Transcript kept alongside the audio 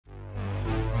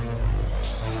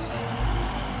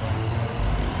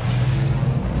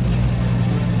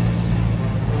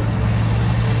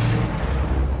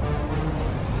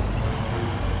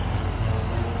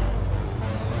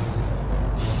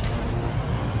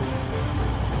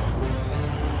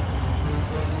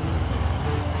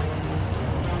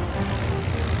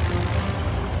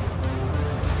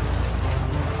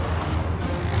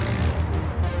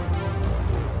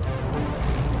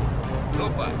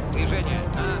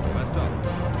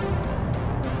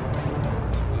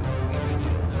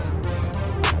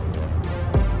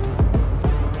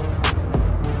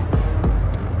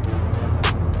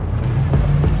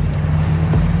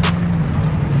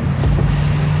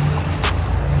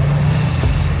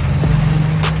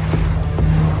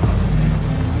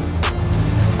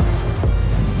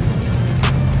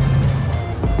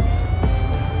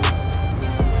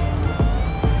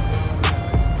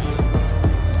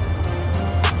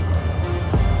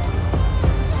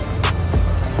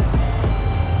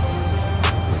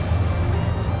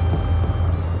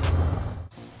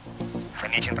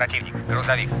Замечен противник.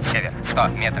 Грузовик. Север. 100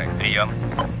 метров. Прием.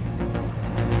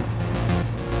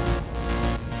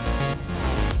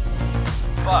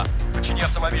 Два. Почини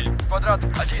автомобиль. Квадрат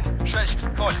 1 6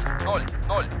 0 0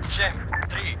 0 7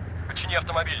 3. Почини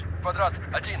автомобиль. Квадрат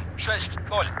 1 6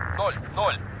 0 0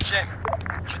 0 7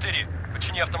 4.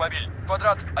 Почини автомобиль.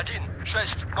 Квадрат 1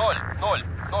 6 0 0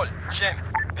 0 7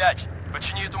 5.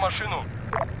 Почини эту машину.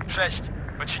 6.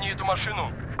 Почини эту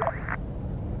машину.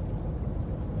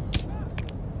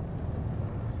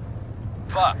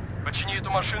 2. Почини эту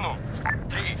машину.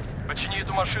 3. Почини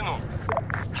эту машину.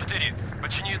 4.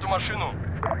 Почини эту машину.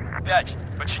 5.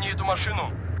 Почини эту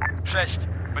машину. 6.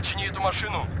 Почини эту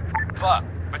машину. 2.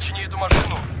 Почини эту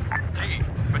машину. 3.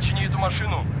 Почини эту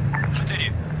машину.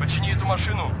 4. Почини эту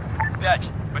машину. 5.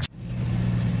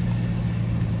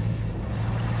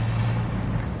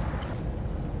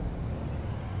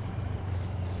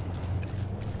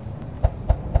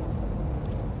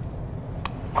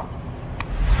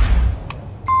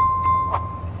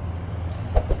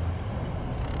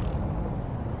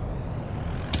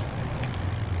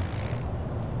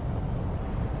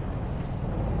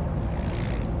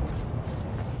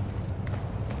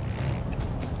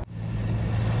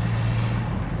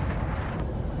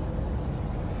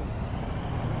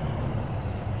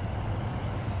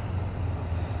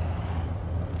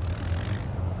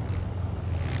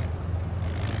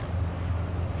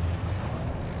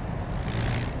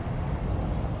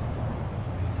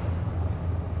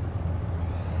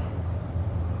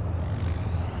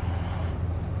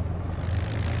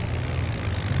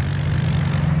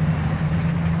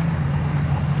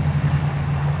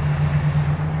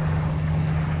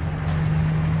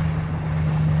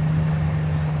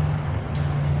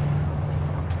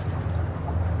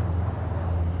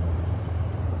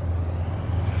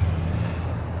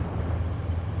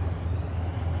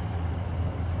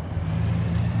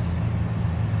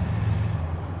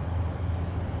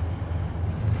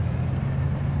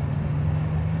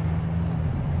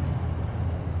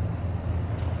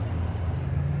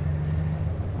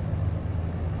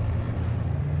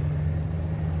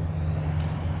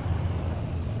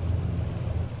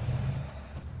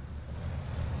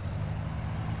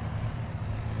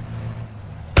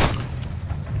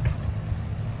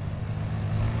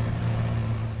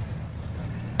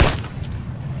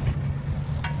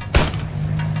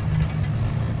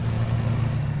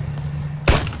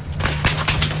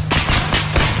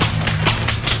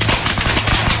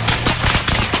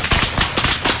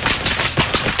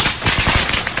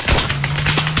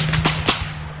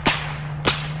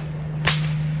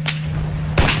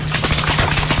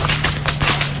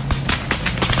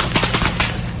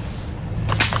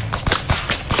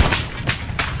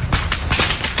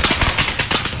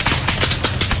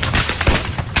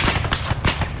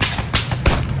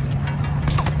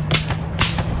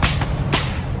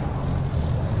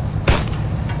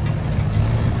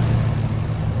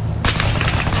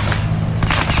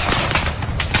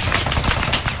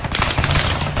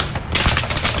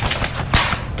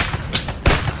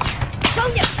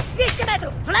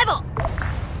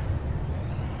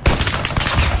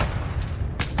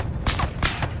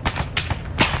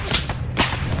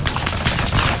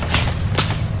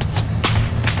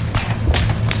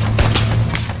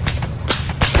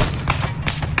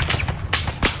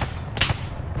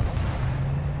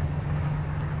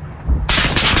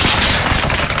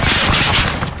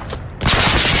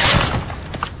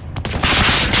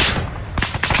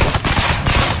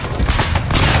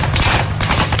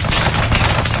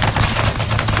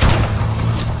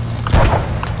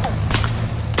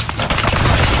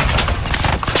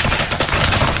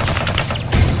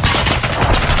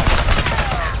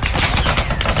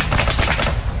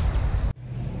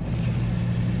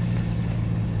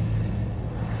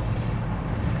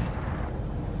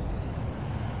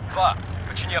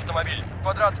 Почини автомобиль.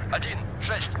 Квадрат 1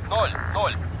 6 0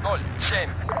 0 0 7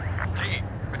 3.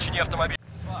 Почини автомобиль.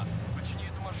 2. Почини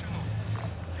эту машину.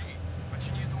 3.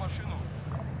 Почини эту машину.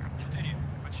 4.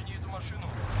 Почини эту машину.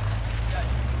 5.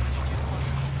 Почини эту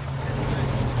машину.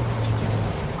 6. Почини эту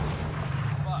машину.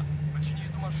 2. Почини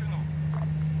эту машину.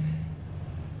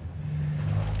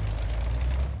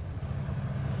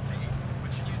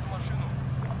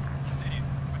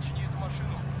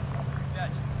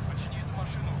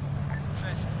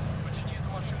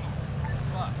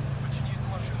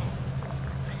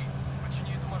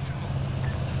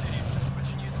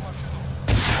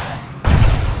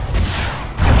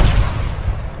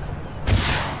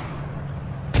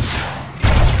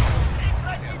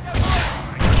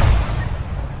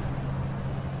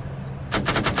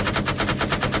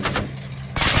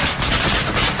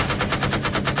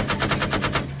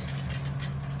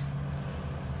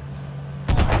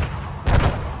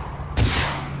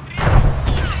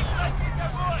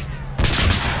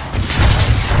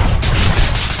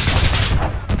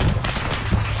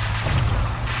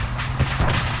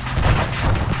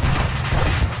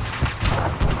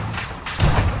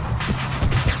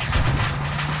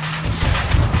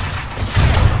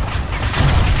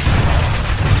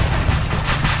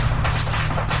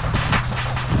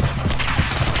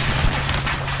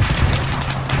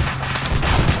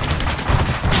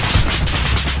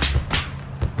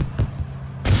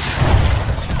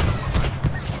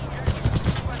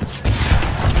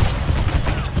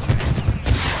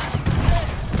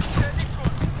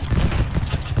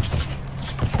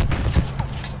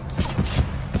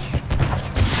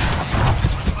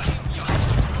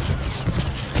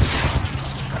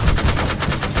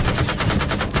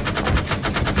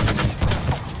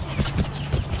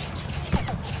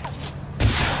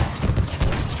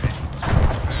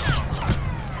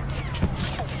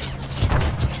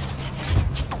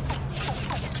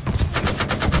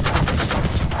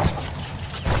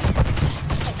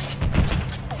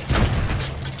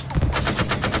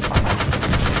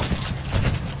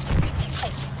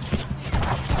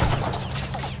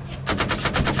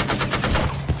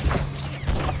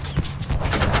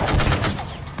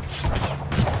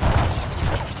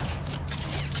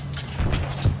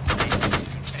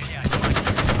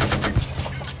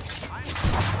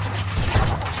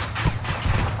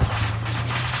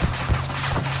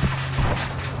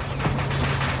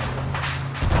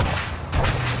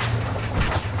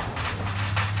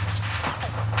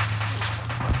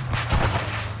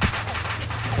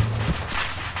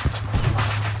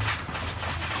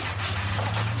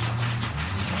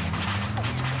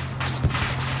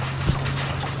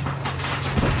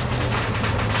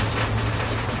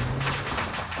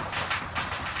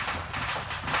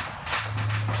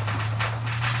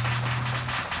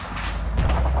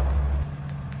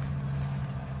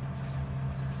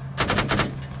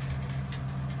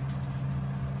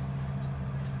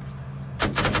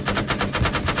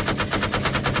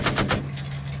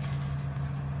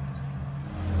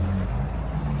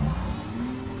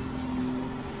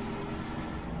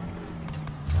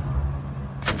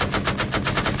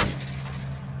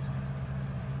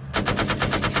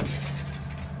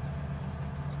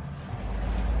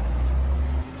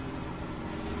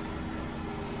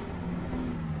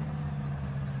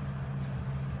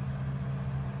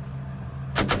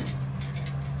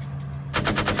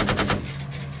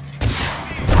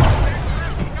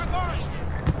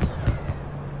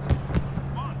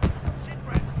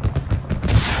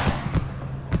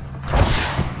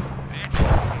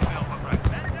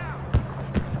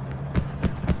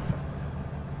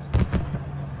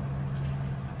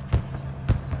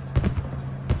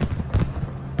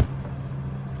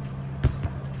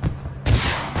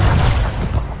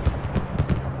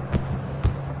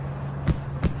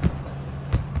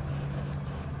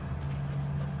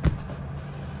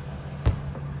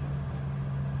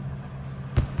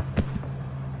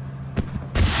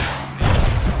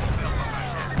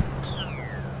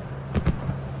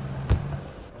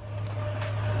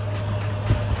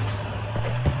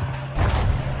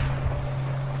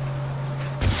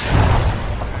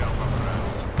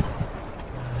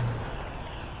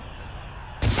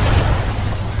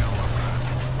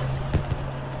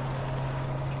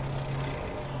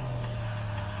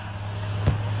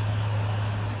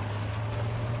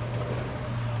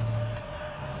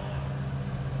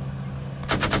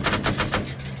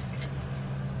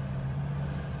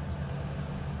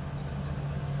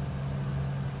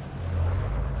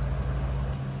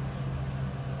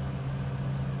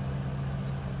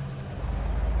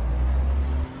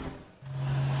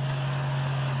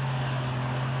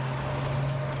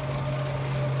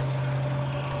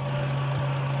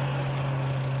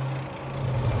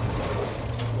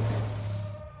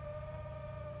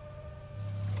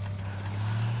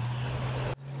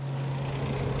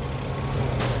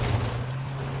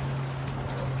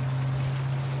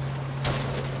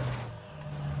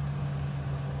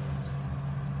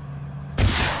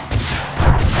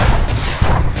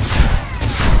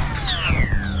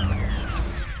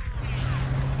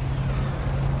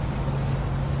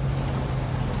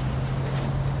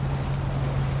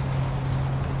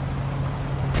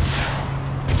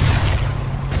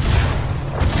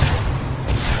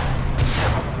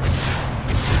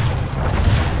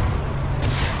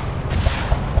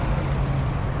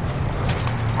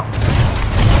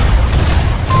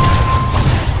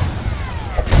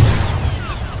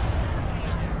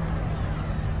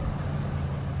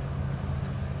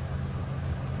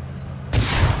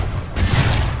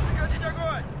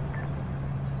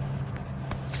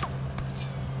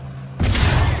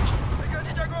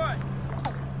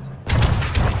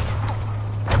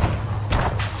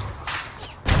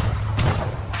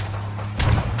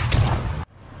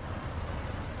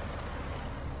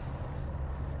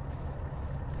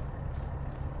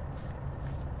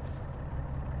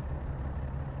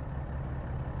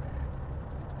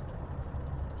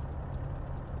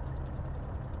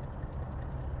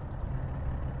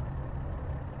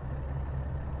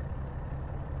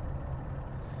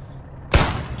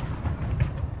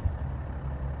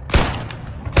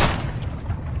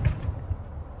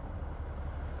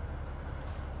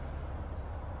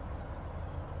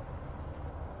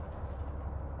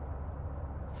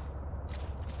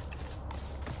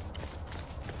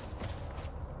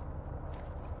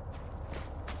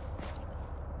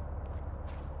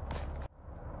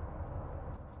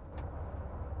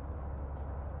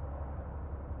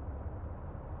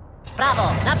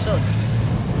 prawo, naprzód.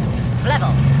 W lewo,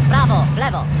 w prawo, w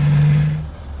lewo.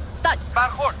 Stać!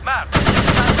 برخورد مرد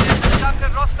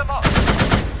سمت راست ما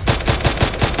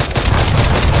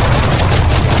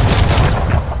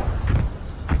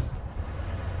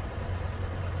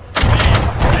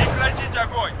Прекратить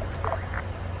огонь!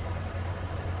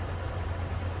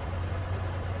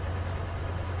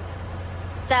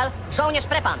 Cel, żołnierz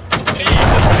prepant.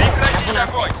 Прекратить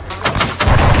огонь!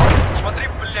 Смотри,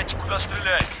 блядь, куда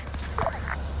стреляешь!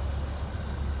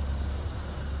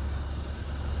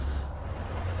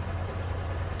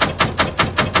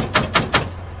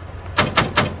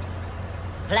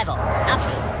 W lewo,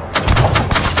 naprzód.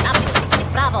 Naprzód,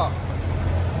 w prawo.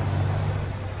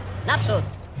 Naprzód.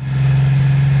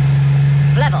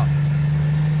 W lewo,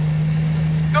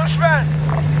 دشمن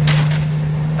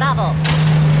w prawo.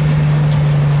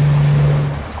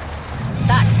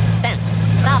 Stać, wstęp.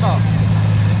 W prawo.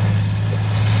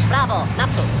 W prawo,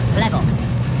 naprzód. W lewo.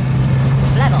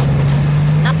 W lewo.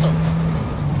 Naprzód.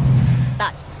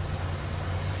 Stać.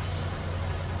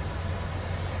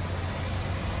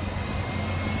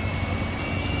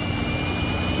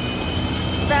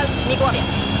 Cel, śmigłowiec.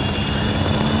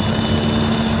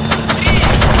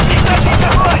 Прекратить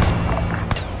огонь!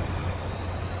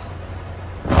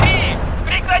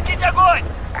 Прекратить огонь!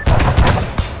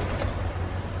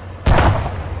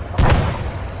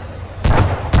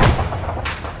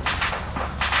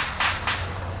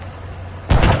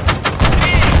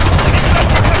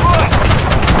 Прекратить огонь!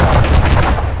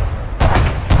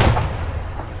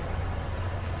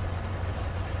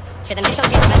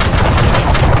 75 metrów.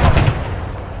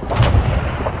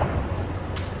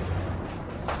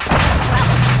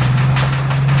 Prawo.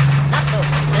 Naprzód.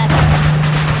 Lewo.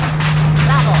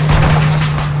 Prawo.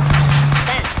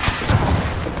 Wstęp.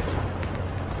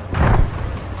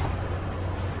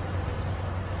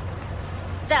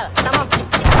 Cel. Samochód.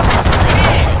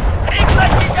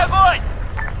 Прекратить огонь!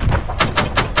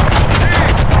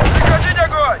 Прекратить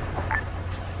огонь!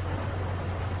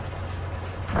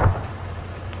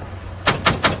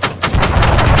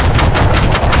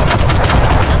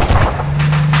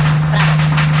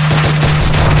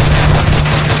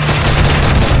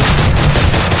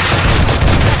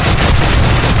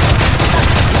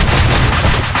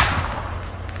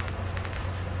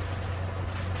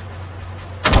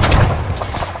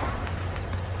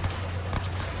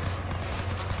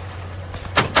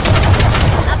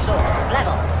 Naprzód. W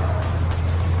lewo.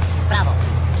 W prawo.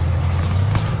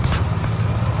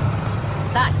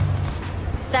 Stać.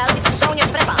 Cel. Żołnierz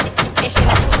prepant. 200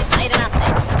 metrów. Na 11.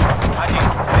 Один.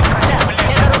 Cel.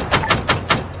 Ciężarówka.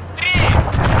 3.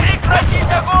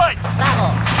 Прекратить огонь! W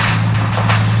prawo.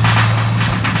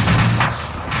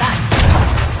 Stać.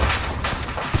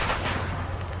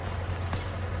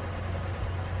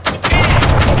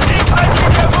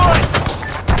 Прекратить огонь!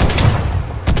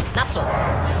 Naprzód.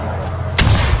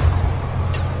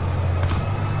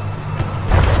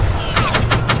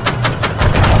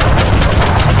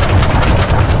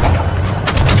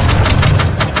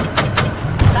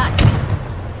 Stać.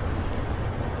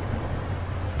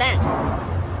 Stęcz.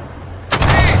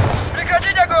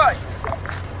 Прекратить огонь!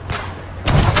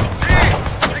 3.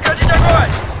 Прекратить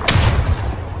огонь!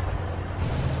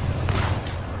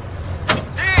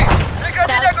 3. Прекратить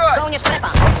Cel. огонь! Żołnierz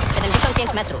prepant.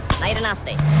 75 metrów. Na 11.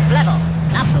 W lewo.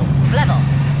 Naprzód. W lewo.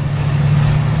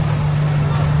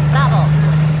 W prawo.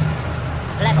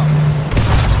 W lewo.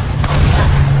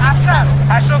 افسر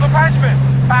 85 متر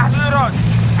پهلوی راد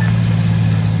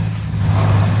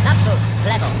Naprzód. W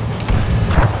lewo.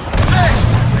 6.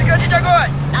 Прекратить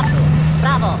огонь! Naprzód. W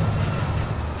prawo.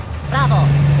 W prawo.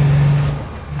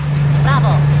 W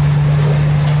prawo.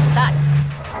 Stać.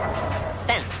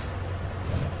 Stęp.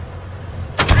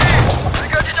 3.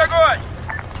 Прекратить огонь!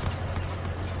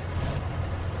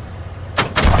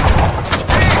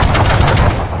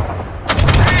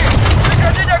 3.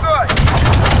 Прекратить огонь!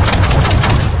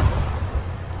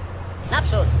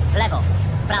 Naprzód. W lewo.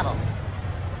 W prawo.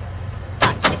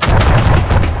 Stać.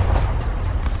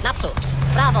 Naprzód.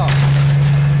 W prawo.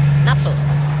 Naprzód.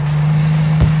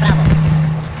 W prawo.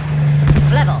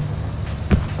 W lewo.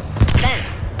 Stęp.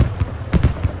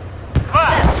 2.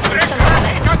 Cel. 70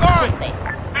 metrów. 6.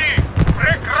 3.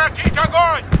 Прекратить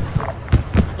огонь!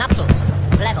 Naprzód.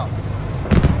 W lewo.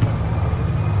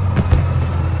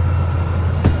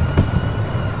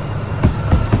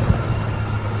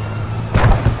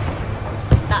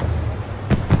 Stać.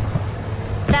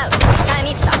 Cel.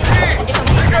 KM-ista.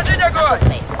 75 metrów. Na 6.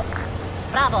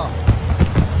 W prawo.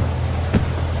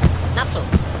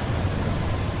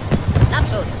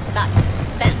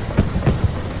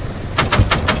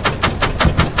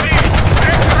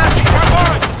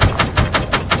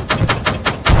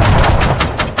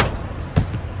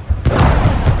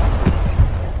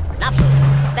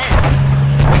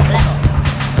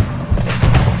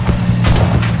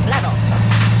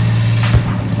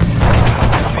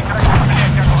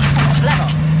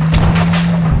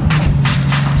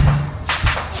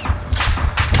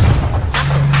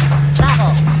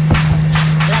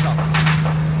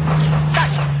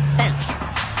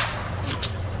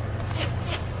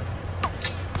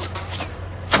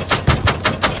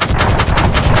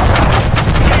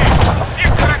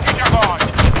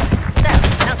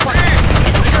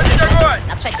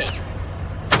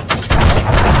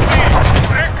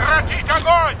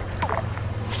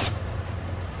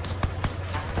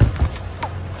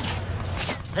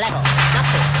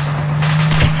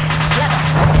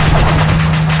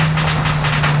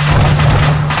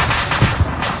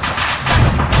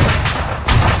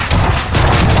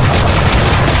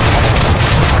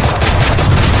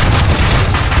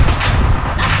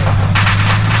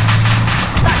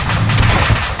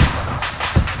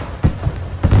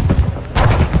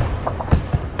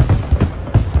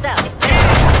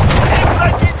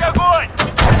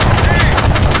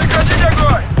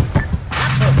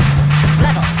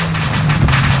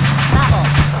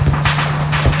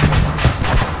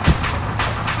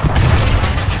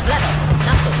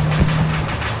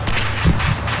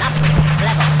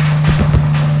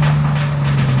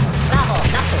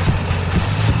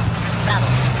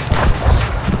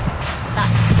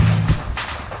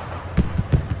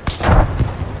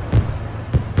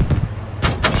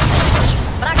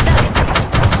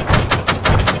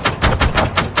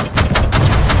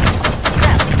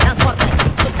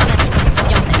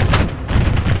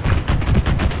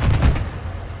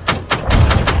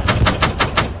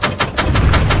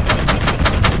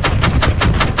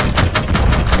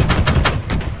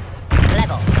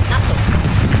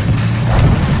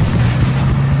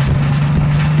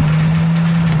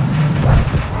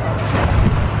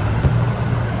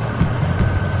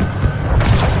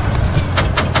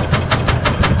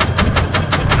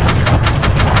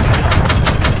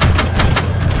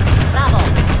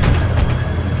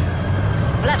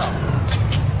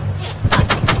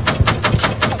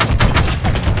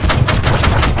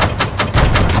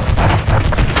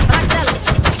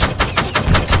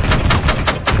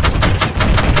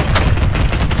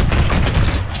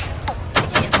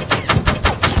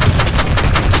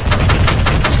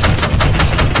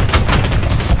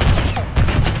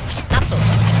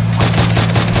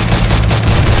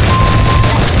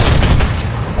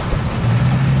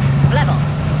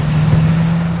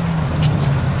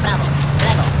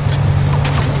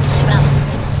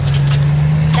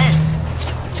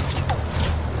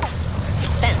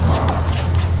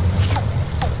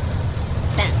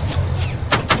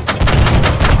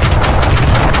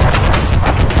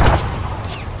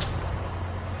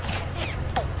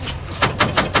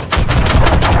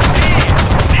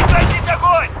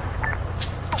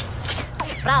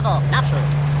 Prawo, naprzód.